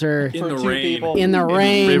shelter In the rain. in the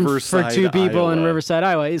rain for Riverside, 2 people in Iowa. Riverside,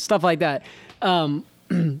 Iowa. Stuff like that.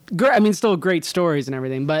 Still great stories and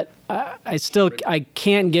everything, but I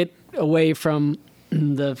can't get away from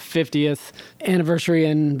the 50th anniversary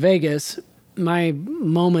in Vegas. My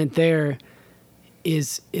moment there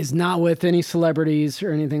is not with any celebrities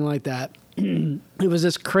or anything like that. It was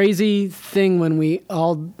this crazy thing when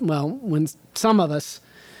when some of us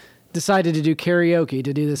decided to do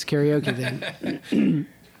this karaoke thing.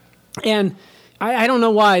 And I don't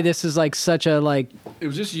know why this is like such a It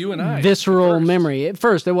was just you and I. visceral first. memory. At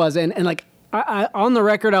first it was. And like, I on the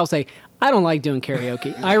record, I'll say, I don't like doing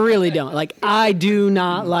karaoke. I really don't. Like, I do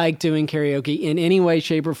not like doing karaoke in any way,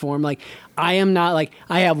 shape, or form. Like, I am not like,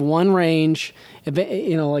 I have one range.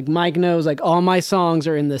 Like Mike knows, like all my songs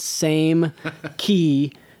are in the same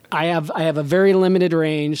key. I have a very limited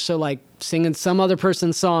range. So like singing some other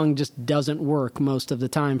person's song just doesn't work most of the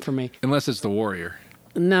time for me. Unless it's the Warrior.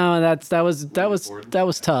 No, that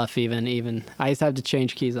was tough. Even I used to have to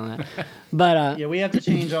change keys on that. But yeah, we have to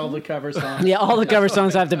change all the cover songs. yeah, all the cover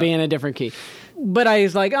songs have to be in a different key. But I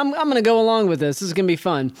was like, I'm gonna go along with this. This is gonna be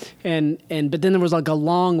fun. But then there was like a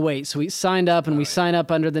long wait. So we signed up, and we signed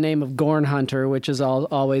up under the name of Gorn Hunter, which is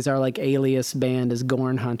always our like alias band is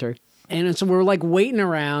Gorn Hunter. And so we're like waiting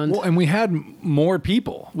around. Well, and we had more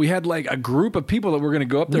people. We had like a group of people that were going to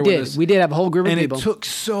go up there we with us. We did have a whole group of and people. it took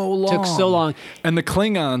so long. And the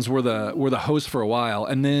Klingons were the hosts for a while,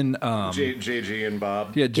 and then JG and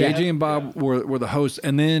Bob. yeah, JJ and Bob were the hosts,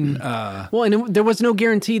 and then Well, and there was no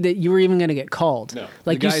guarantee that you were even going to get called. No.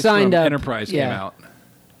 Like the you guys signed from up. Enterprise came out.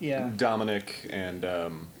 Yeah. Dominic and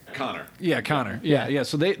Connor. Yeah, Connor. Yeah.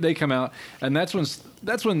 So they come out, and that's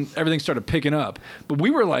when everything started picking up. But we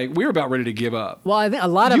were about ready to give up. Well, I think a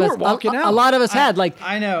lot of You us, were walking a out. lot of us had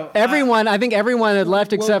I know. everyone. I think everyone had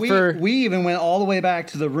left except for. We even went all the way back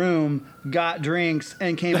to the room, got drinks,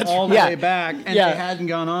 and came all the Yeah. way back, and Yeah. they hadn't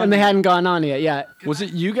gone on. and they hadn't gone on yet. Yeah. Was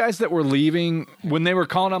it you guys that were leaving when they were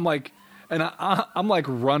calling? I'm like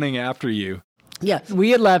running after you. Yeah, we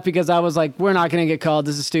had left because I was like, we're not going to get called.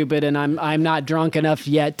 This is stupid, and I'm not drunk enough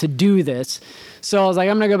yet to do this. So I was like,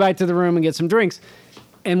 I'm going to go back to the room and get some drinks.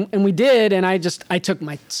 And we did, and I took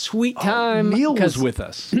my sweet time. Neil 'cause- was with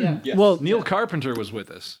us. Well, Neil Carpenter was with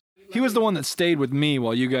us. He was the one that stayed with me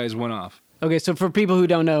while you guys went off. okay, so for people who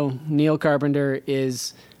don't know, Neil Carpenter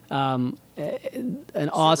is an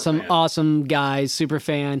awesome guy, super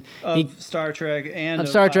fan. of Star Trek and Of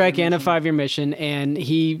Star Trek and a 5-year mission, and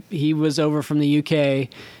he was over from the UK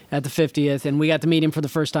at the 50th, and we got to meet him for the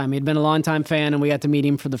first time. He'd been a longtime fan, and we got to meet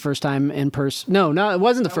him for the first time in person. No, it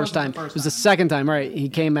wasn't the first time. It was the second time, right?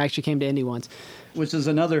 He actually came to Indy once. which is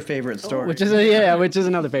another favorite story. Which is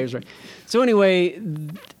another favorite story. So anyway,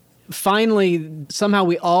 finally, somehow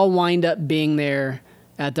we all wind up being there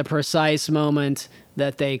at the precise moment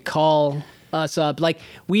that they call us up. Like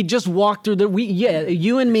we just walked through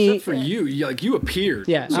you and me. Except for you, you appeared.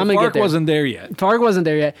 Yeah, so I'm gonna get Fark there. wasn't there yet. Farg wasn't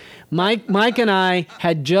there yet. Mike and I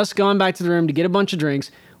had just gone back to the room to get a bunch of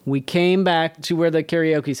drinks. We came back to where the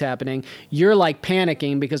karaoke's happening. You're like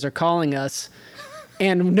panicking because they're calling us,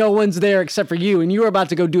 and no one's there except for you, and you were about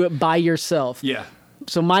to go do it by yourself. Yeah.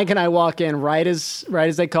 So Mike and I walk in right as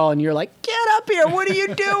they call, and you're like, "Get up here! What are you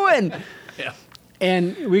doing?" Yeah.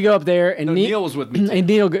 And we go up there, and Neil was with me, too. And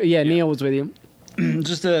Neil was with you.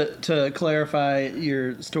 Just to clarify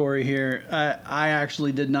your story here, I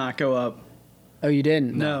actually did not go up. Oh, you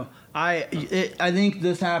didn't? No, I think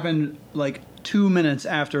this happened like 2 minutes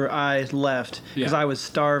after I left because Yeah. I was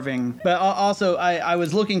starving. But also, I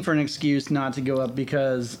was looking for an excuse not to go up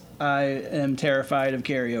because I am terrified of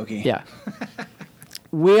karaoke. Yeah.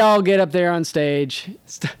 We all get up there on stage,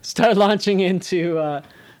 start launching into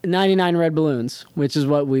 99 Red Balloons, which is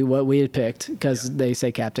what we had picked because they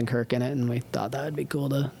say Captain Kirk in it, and we thought that would be cool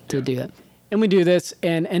to do that. And we do this,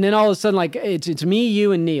 and then all of a sudden, like it's me,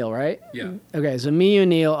 you, and Neil, right? Yeah. Okay, so me, you, and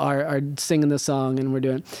Neil are singing the song, and we're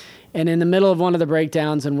doing. And in the middle of one of the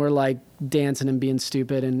breakdowns, and we're like dancing and being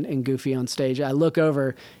stupid and goofy on stage, I look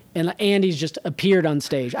over, and Andy's just appeared on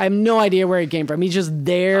stage. I have no idea where he came from. He's just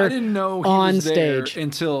there. I didn't know he on was there stage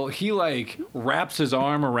until he like wraps his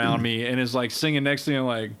arm around me and is like singing next to me.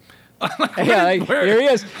 Like, Yeah, like, where- here he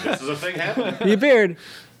is. This is a thing happening. He appeared,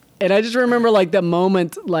 and I just remember like that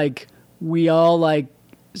moment, like we all like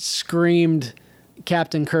screamed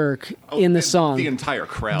Captain Kirk in the song. The entire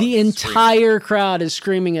crowd. The is entire crowd is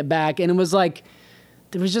screaming it back, and it was like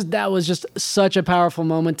that was just such a powerful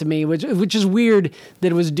moment to me, which is weird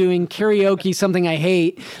that it was doing karaoke, something I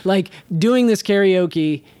hate, like doing this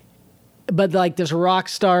karaoke, but like this rock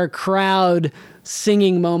star crowd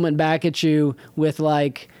singing moment back at you with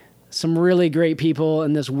like some really great people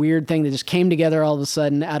and this weird thing that just came together all of a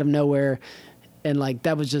sudden out of nowhere, and like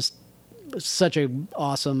that was just such a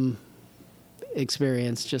awesome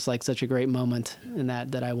experience, just like such a great moment in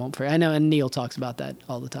that I won't forget. I know, and Neil talks about that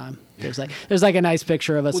all the time. There's like a nice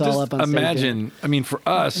picture of us Well, all just up on stage. imagine. I mean, for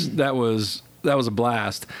us, that was a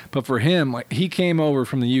blast. But for him, like he came over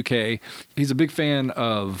from the UK. He's a big fan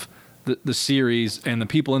of the series and the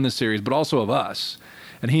people in the series, but also of us.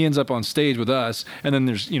 And he ends up on stage with us, and then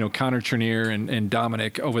there's Connor Trenier and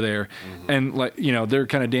Dominic over there, and like they're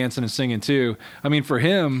kind of dancing and singing too. I mean, for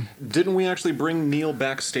him, Didn't we actually bring Neil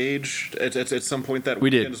backstage at some point that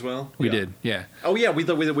we weekend did as well? We Yeah. did, yeah. Oh yeah, we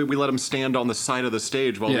let him stand on the side of the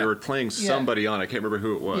stage while Yeah. we were playing somebody on. I can't remember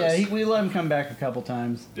who it was. Yeah, we let him come back a couple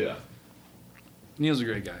times. yeah. Neil's a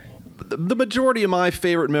great guy. The majority of my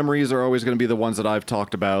favorite memories are always going to be the ones that I've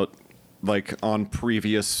talked about, like on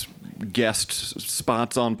previous guest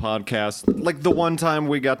spots on podcasts. Like the one time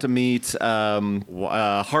we got to meet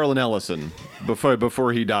Harlan Ellison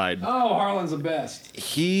before he died. Oh, Harlan's the best.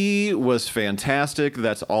 He was fantastic.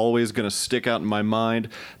 That's always going to stick out in my mind.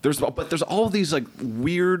 There's all these like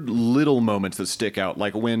weird little moments that stick out,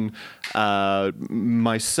 like when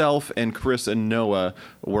myself and Chris and Noah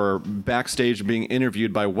were backstage being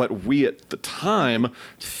interviewed by what we at the time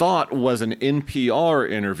thought was an NPR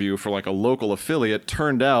interview for like a local affiliate.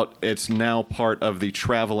 Turned out it's now part of the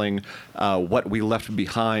traveling What We Left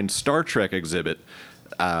Behind Star Trek exhibit.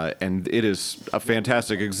 And it is a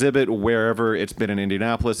fantastic exhibit wherever it's been in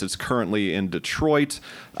Indianapolis. It's currently in Detroit.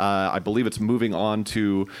 I believe it's moving on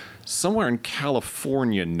to somewhere in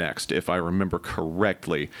California next, if I remember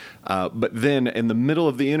correctly. But then in the middle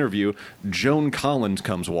of the interview, Joan Collins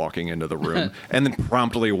comes walking into the room and then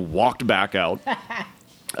promptly walked back out.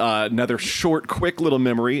 Another short, quick little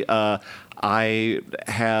memory. I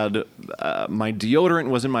had my deodorant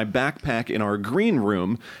was in my backpack in our green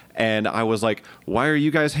room, and I was like, "Why are you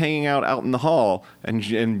guys hanging out in the hall?"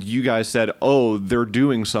 And you guys said, "Oh, they're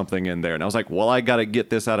doing something in there." And I was like, "Well, I got to get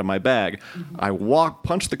this out of my bag." I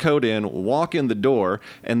punch the code in, walk in the door,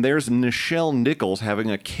 and there's Nichelle Nichols having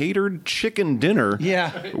a catered chicken dinner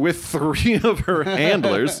with 3 of her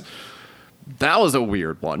handlers. That was a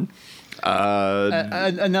weird one.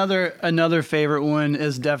 Another favorite one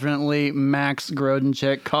is definitely Max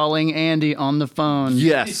Grodenchik calling Andy on the phone.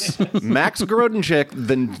 Yes, Max Grodenchik.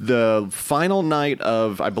 The final night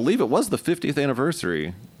of, I believe it was the 50th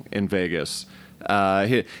anniversary in Vegas.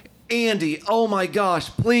 Andy, oh my gosh!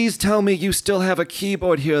 Please tell me you still have a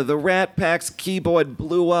keyboard here. The Rat Pack's keyboard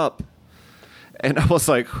blew up. And I was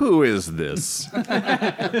like, who is this?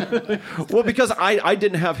 Well, because I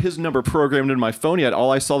didn't have his number programmed in my phone yet.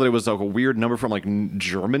 All I saw that it was like a weird number from like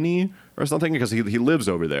Germany or something, because he lives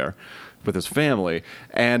over there with his family.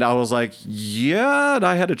 And I was like, yeah. And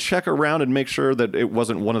I had to check around and make sure that it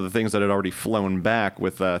wasn't one of the things that had already flown back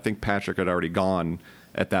with, I think Patrick had already gone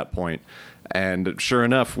at that point. And sure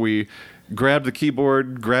enough, we grabbed the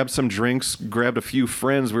keyboard, grabbed some drinks, grabbed a few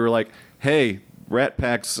friends. We were like, hey, Rat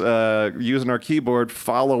Pack's using our keyboard.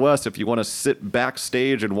 Follow us if you want to sit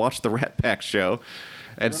backstage and watch the Rat Pack show.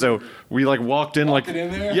 And so we like walked in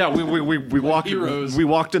in there? Yeah, we walked heroes. We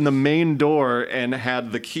walked in the main door and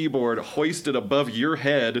had the keyboard hoisted above your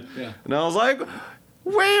head. Yeah. And I was like,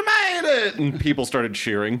 "We made it!" And people started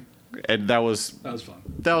cheering. And that was fun.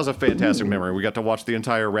 That was a fantastic memory. We got to watch the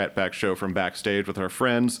entire Rat Pack show from backstage with our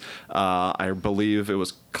friends. I believe it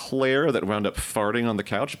was Claire that wound up farting on the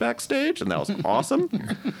couch backstage, and that was awesome.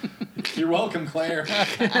 You're welcome, Claire.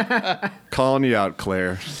 Calling you out,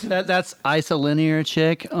 Claire. That's Isolinear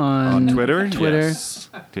Chick on Twitter. Twitter.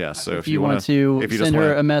 Yes. So if you want to send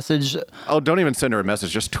her a message. Oh, don't even send her a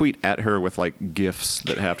message. Just tweet at her with like GIFs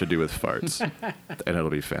that have to do with farts, and it'll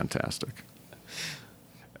be fantastic.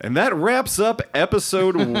 And that wraps up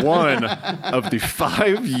episode 1 of the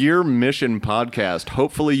 5-Year Mission podcast.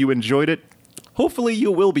 Hopefully you enjoyed it. Hopefully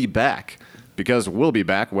you will be back, because we'll be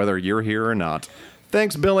back whether you're here or not.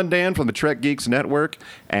 Thanks, Bill and Dan from the Trek Geeks Network,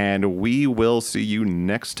 and we will see you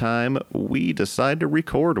next time we decide to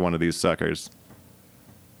record one of these suckers.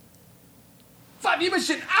 5-Year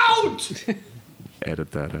Mission out! Edit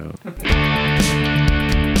that out.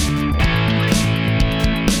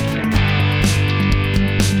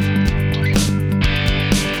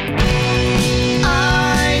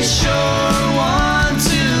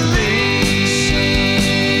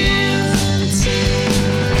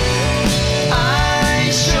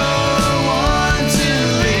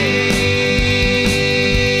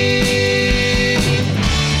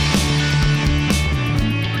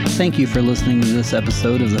 Thank you for listening to this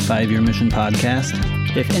episode of the 5-Year Mission podcast.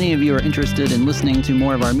 If any of you are interested in listening to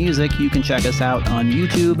more of our music, you can check us out on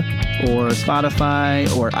YouTube or Spotify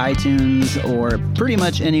or iTunes or pretty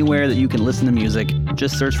much anywhere that you can listen to music.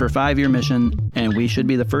 Just search for 5-Year Mission and we should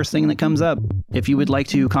be the first thing that comes up. If you would like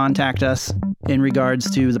to contact us in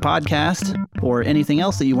regards to the podcast or anything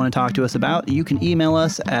else that you want to talk to us about, you can email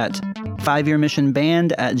us at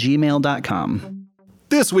 5yearmissionband@gmail.com.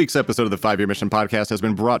 This week's episode of the 5-Year Mission podcast has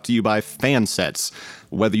been brought to you by Fansets.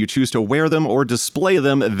 Whether you choose to wear them or display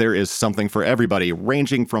them, there is something for everybody,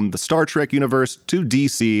 ranging from the Star Trek universe to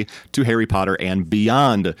DC to Harry Potter and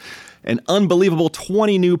beyond. An unbelievable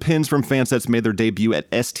 20 new pins from Fansets made their debut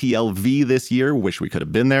at STLV this year. Wish we could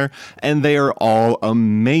have been there. And they are all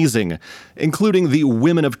amazing, including the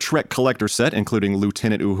Women of Trek collector set, including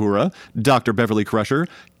Lieutenant Uhura, Dr. Beverly Crusher,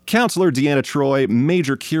 Counselor Deanna Troi,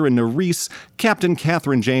 Major Kira Nerys, Captain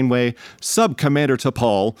Catherine Janeway, Sub-Commander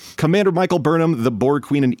T'Pol, Commander Michael Burnham, the Borg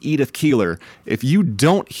Queen, and Edith Keeler. If you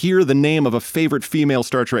don't hear the name of a favorite female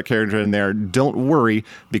Star Trek character in there, don't worry,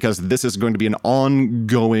 because this is going to be an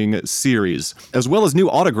ongoing series. As well as new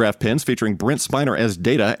autograph pins featuring Brent Spiner as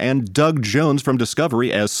Data and Doug Jones from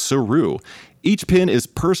Discovery as Saru. Each pin is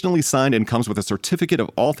personally signed and comes with a certificate of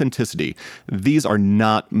authenticity. These are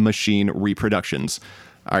not machine reproductions.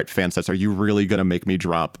 All right, Fansets, are you really going to make me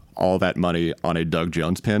drop all that money on a Doug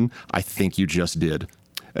Jones pin? I think you just did.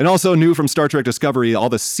 And also new from Star Trek Discovery, all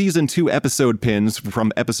the Season 2 episode pins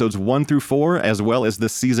from episodes 1 through 4, as well as the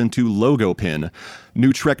Season 2 logo pin.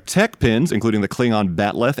 New Trek Tech pins, including the Klingon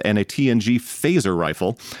Batleth and a TNG phaser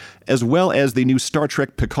rifle, as well as the new Star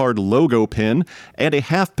Trek Picard logo pin and a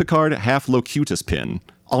half Picard, half Locutus pin.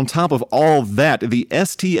 On top of all that, the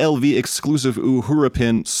STLV exclusive Uhura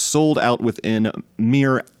pin sold out within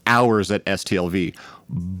mere hours at STLV.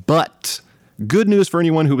 But good news for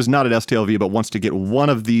anyone who was not at STLV but wants to get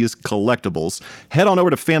one of these collectibles. Head on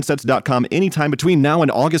over to fansets.com anytime between now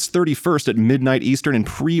and August 31st at midnight Eastern and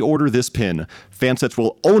pre-order this pin. Fansets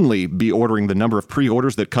will only be ordering the number of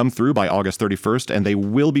pre-orders that come through by August 31st, and they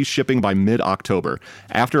will be shipping by mid-October.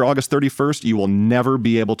 After August 31st, you will never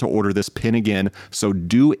be able to order this pin again, so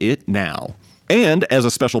do it now. And as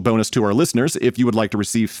a special bonus to our listeners, if you would like to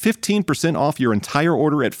receive 15% off your entire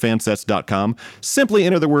order at fansets.com, simply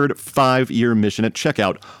enter the word 5-year mission at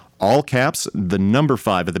checkout, all caps, the number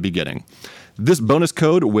 5 at the beginning. This bonus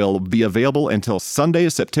code will be available until Sunday,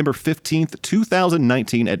 September 15th,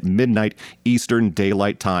 2019 at midnight Eastern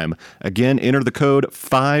Daylight Time. Again, enter the code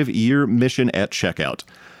 5-year mission at checkout.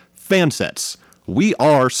 Fansets. We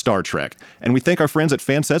are Star Trek, and we thank our friends at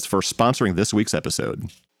Fansets for sponsoring this week's episode.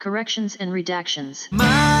 Corrections and redactions.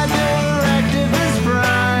 My directive is prime,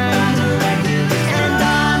 and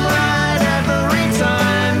I'm right every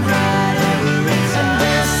time. And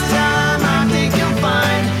this time I think you'll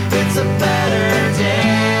find it's a better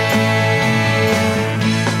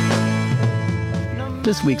day.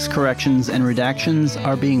 This week's corrections and redactions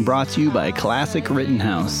are being brought to you by Classic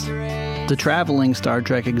Rittenhouse. The traveling Star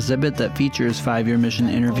Trek exhibit that features 5-year mission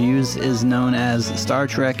interviews is known as Star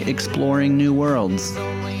Trek Exploring New Worlds.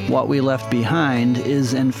 What We Left Behind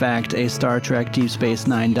is, in fact, a Star Trek Deep Space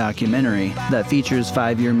Nine documentary that features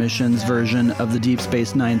 5-year mission's version of the Deep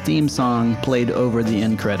Space Nine theme song played over the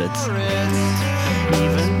end credits. Even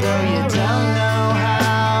though you don't know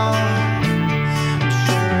how, I'm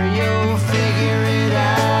sure you'll figure it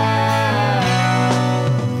out.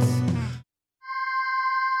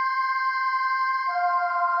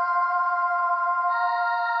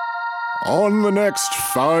 On the next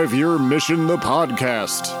 5-year mission, the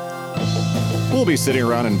podcast, we'll be sitting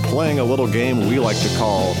around and playing a little game we like to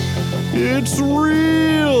call It's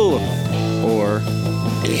Real or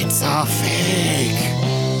It's a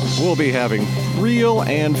Fake. We'll be having real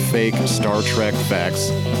and fake Star Trek facts,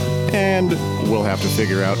 and we'll have to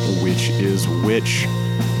figure out which is which.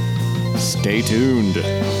 Stay tuned.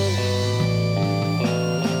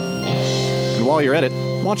 And while you're at it,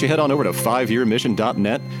 why don't you head on over to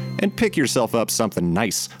 5yearmission.net and pick yourself up something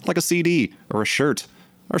nice, like a CD or a shirt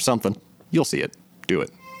or something. You'll see it. Do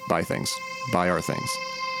it. Buy things. Buy our things.